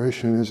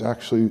operation is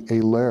actually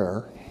a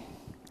layer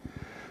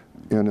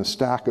in a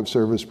stack of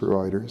service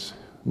providers,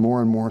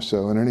 more and more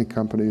so in any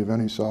company of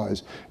any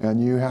size.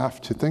 And you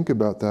have to think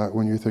about that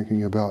when you're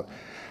thinking about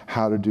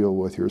how to deal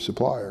with your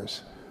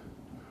suppliers.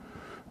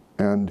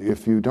 And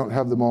if you don't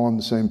have them all on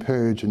the same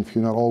page, and if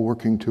you're not all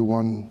working to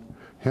one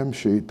hymn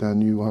sheet,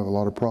 then you will have a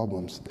lot of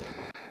problems.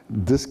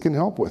 This can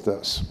help with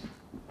this.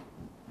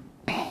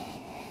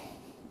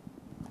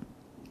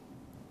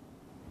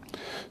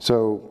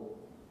 So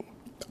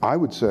I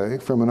would say,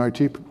 from an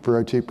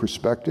IT4IT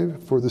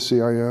perspective for the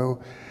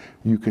CIO,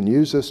 you can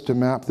use this to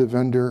map the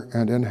vendor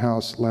and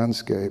in-house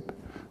landscape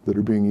that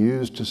are being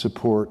used to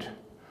support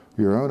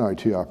your own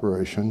IT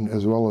operation,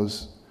 as well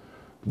as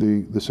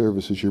the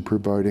services you're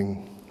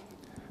providing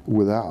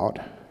without.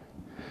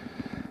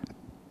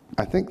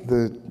 I think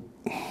the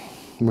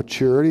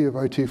maturity of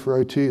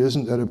IT4IT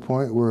isn't at a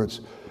point where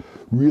it's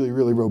really,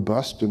 really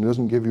robust and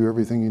doesn't give you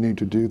everything you need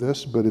to do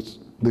this, but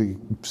the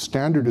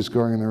standard is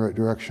going in the right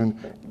direction,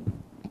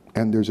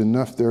 and there's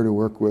enough there to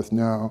work with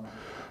now.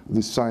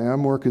 The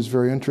SIAM work is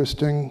very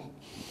interesting.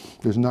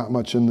 There's not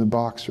much in the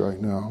box right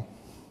now.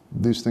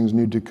 These things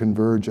need to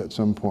converge at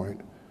some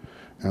point,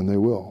 and they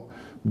will.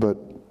 But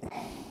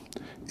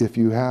if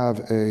you have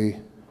a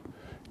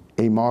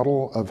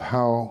model of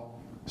how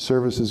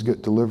services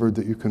get delivered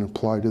that you can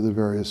apply to the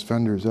various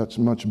vendors, that's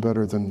much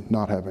better than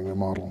not having a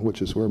model,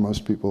 which is where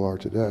most people are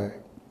today.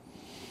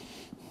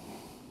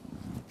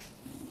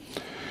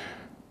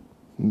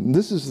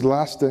 This is the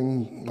last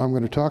thing I'm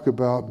going to talk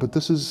about, but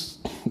this is,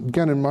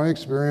 again, in my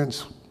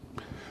experience,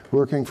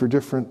 working for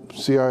different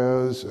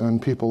CIOs and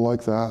people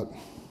like that.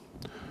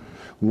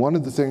 One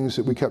of the things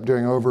that we kept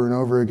doing over and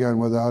over again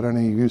without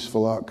any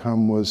useful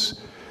outcome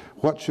was,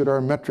 what should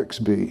our metrics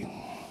be?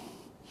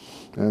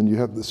 And you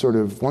have the sort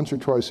of, once or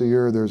twice a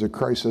year, there's a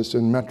crisis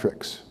in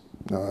metrics.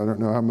 Now, I don't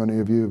know how many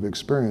of you have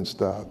experienced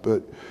that,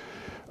 but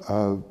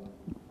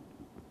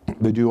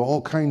they do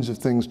all kinds of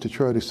things to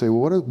try to say,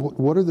 well,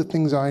 what are the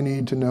things I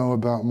need to know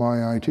about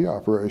my IT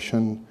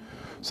operation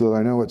so that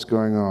I know what's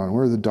going on?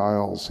 Where are the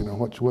dials? You know,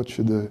 what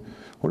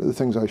are the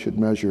things I should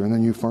measure? And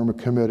then you form a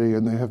committee,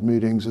 and they have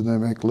meetings, and they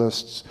make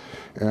lists,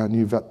 and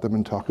you vet them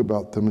and talk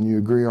about them, and you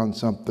agree on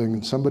something,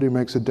 and somebody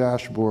makes a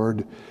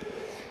dashboard.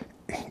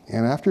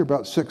 And after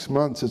about 6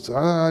 months, it's,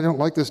 I don't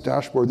like this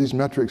dashboard, these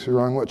metrics are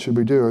wrong, what should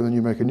we do? And then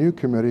you make a new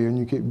committee, and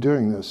you keep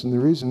doing this. And the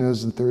reason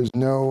is that there is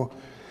no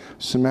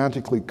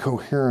semantically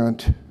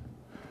coherent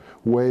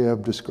way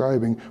of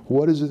describing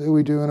what is it that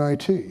we do in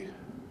IT.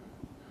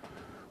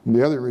 And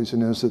the other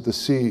reason is that the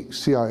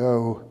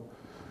CIO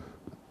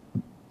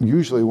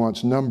usually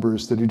wants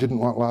numbers that he didn't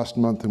want last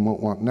month and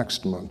won't want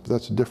next month.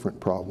 That's a different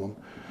problem.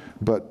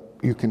 But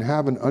you can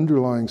have an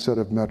underlying set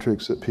of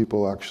metrics that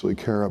people actually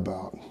care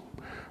about.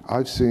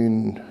 I've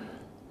seen,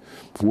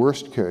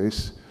 worst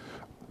case,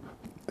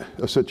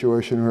 a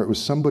situation where it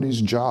was somebody's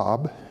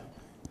job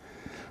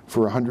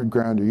for 100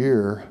 grand a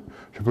year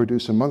to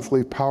produce a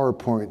monthly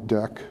PowerPoint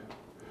deck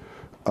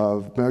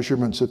of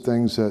measurements of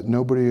things that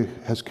nobody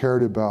has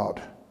cared about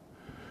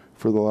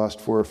for the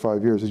last 4 or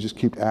 5 years. They just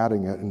keep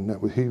adding it,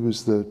 and he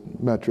was the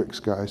metrics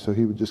guy, so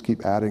he would just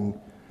keep adding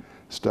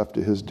stuff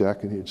to his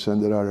deck, and he'd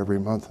send it out every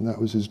month, and that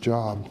was his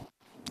job.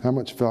 How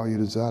much value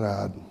does that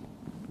add?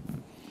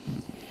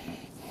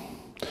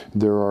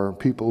 There are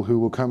people who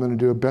will come in and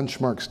do a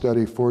benchmark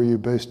study for you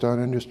based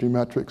on industry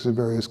metrics of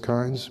various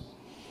kinds.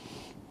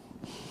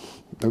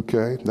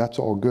 Okay, that's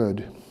all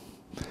good.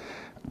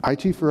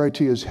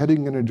 IT4IT is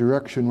heading in a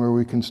direction where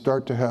we can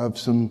start to have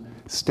some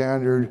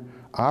standard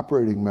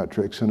operating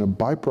metrics, and a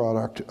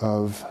byproduct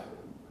of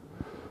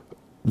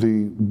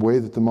the way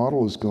that the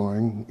model is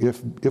going,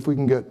 if we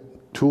can get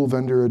tool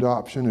vendor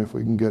adoption, if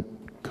we can get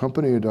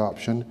company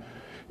adoption,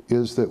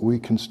 is that we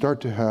can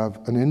start to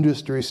have an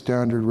industry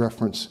standard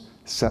reference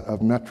set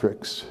of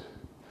metrics.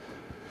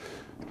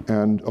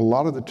 And a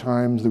lot of the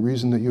times, the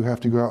reason that you have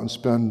to go out and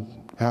spend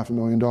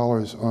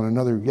 $500,000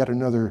 on yet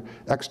another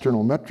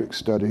external metric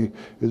study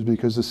is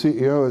because the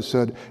CEO has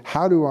said,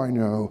 how do I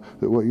know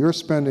that what you're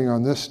spending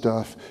on this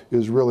stuff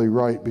is really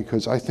right,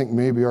 because I think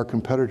maybe our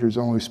competitor's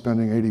only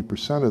spending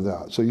 80% of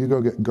that. So you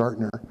go get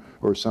Gartner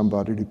or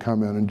somebody to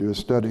come in and do a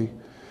study.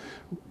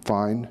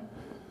 Fine.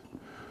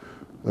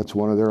 That's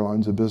one of their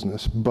lines of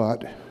business.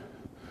 But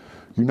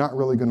you're not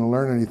really going to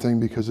learn anything,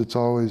 because it's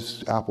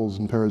always apples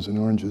and pears and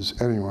oranges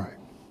anyway.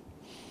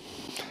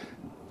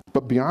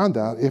 But beyond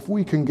that, if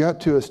we can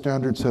get to a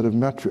standard set of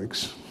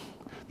metrics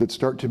that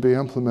start to be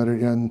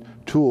implemented in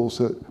tools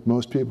that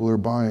most people are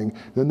buying,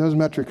 then those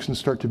metrics can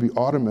start to be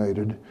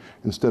automated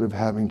instead of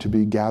having to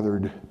be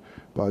gathered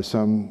by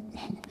some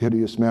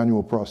hideous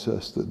manual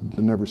process that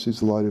never sees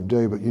the light of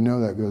day, but you know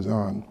that goes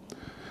on.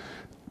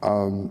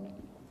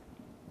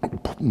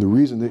 The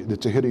reason that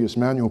it's a hideous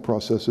manual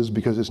process is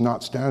because it's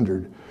not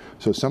standard.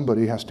 So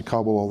somebody has to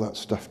cobble all that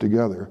stuff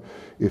together.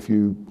 If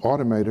you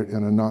automate it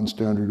in a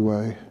non-standard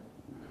way,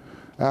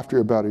 after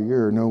about a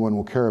year, no one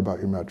will care about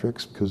your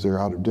metrics because they're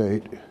out of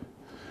date.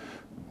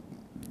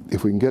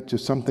 If we can get to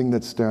something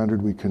that's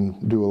standard, we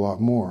can do a lot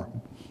more.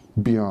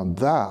 Beyond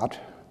that,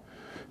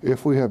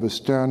 if we have a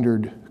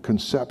standard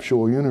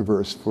conceptual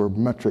universe for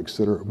metrics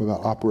that are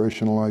about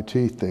operational IT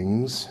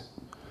things,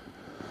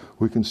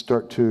 we can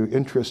start to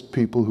interest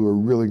people who are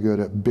really good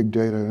at big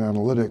data and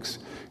analytics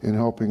in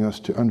helping us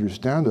to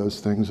understand those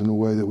things in a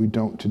way that we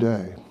don't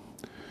today.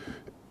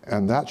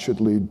 And that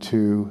should lead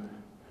to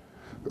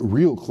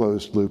real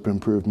closed loop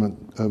improvement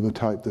of a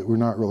type that we're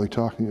not really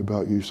talking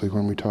about usually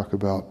when we talk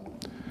about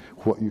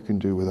what you can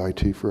do with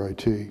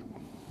IT4IT.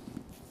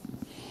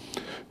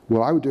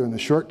 What I would do in the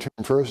short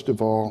term, first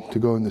of all, to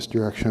go in this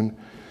direction,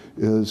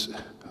 is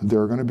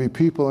there are going to be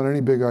people in any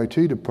big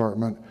IT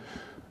department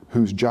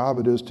whose job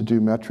it is to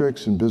do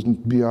metrics and business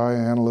BI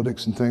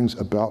analytics and things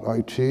about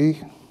IT.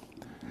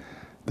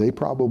 They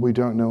probably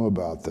don't know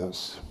about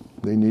this.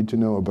 They need to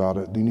know about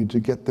it. They need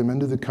to get them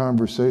into the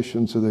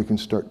conversation so they can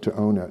start to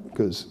own it,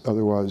 because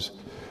otherwise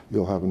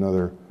you'll have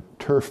another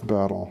turf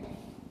battle.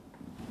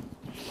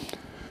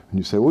 And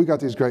you say, well, we got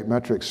these great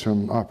metrics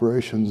from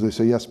operations. They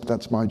say, yes, but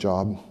that's my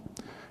job.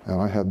 And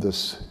I have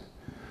this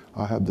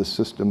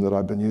system that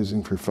I've been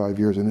using for 5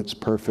 years and it's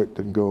perfect,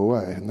 and go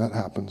away. And that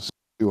happens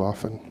too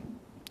often.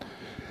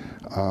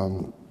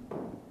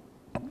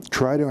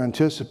 Try to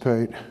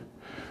anticipate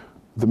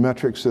the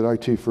metrics that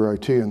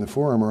IT4IT and the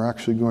forum are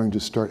actually going to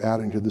start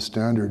adding to the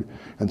standard,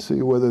 and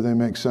see whether they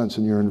make sense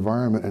in your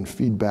environment and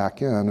feed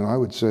back in. And I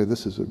would say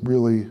this is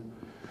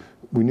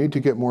we need to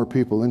get more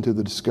people into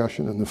the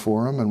discussion in the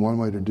forum, and one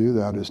way to do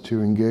that is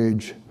to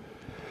engage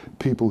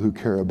people who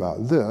care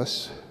about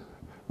this,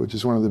 which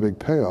is one of the big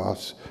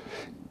payoffs,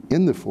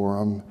 in the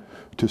forum,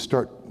 to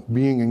start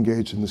being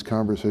engaged in this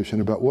conversation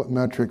about what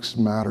metrics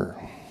matter.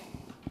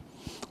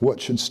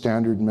 What should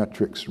standard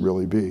metrics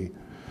really be?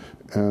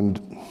 And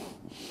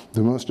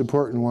the most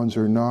important ones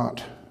are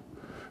not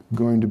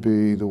going to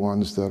be the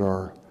ones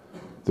that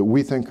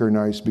we think are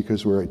nice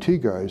because we're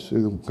IT guys.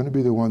 They're going to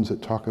be the ones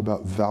that talk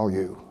about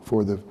value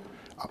for the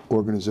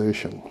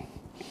organization.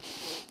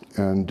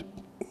 And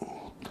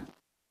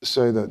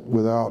say that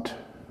without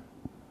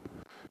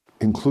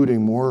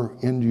including more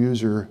end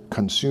user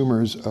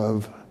consumers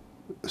of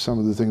some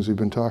of the things we've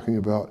been talking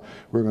about,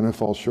 we're going to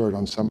fall short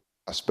on some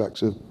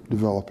aspects of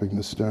developing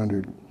the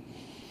standard.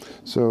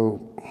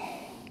 So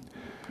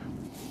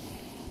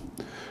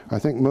I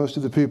think most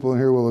of the people in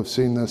here will have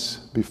seen this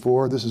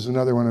before. This is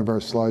another one of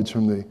our slides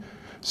from the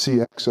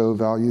CXO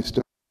value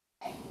study.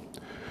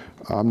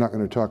 I'm not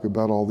going to talk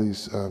about all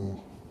these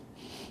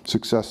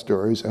success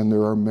stories, and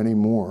there are many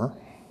more.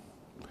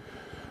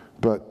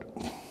 But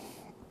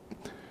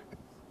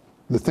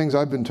the things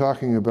I've been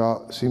talking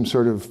about seem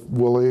sort of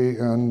woolly,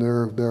 and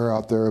they're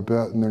out there a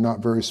bit, and they're not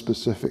very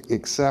specific,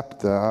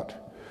 except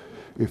that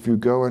if you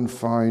go and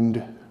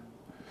find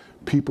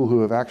people who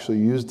have actually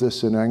used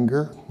this in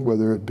anger,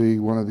 whether it be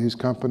one of these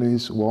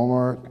companies,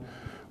 Walmart,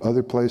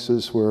 other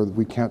places where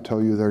we can't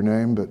tell you their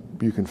name, but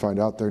you can find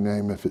out their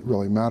name if it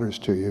really matters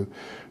to you,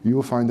 you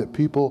will find that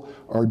people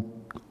are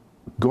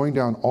going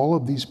down all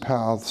of these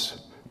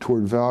paths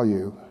toward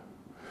value,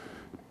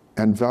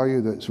 and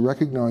value that's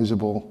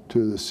recognizable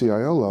to the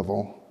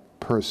CIO-level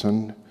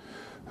person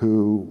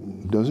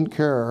who doesn't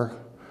care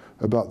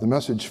about the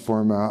message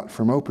format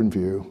from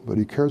OpenView, but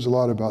he cares a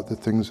lot about the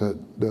things that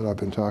I've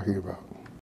been talking about.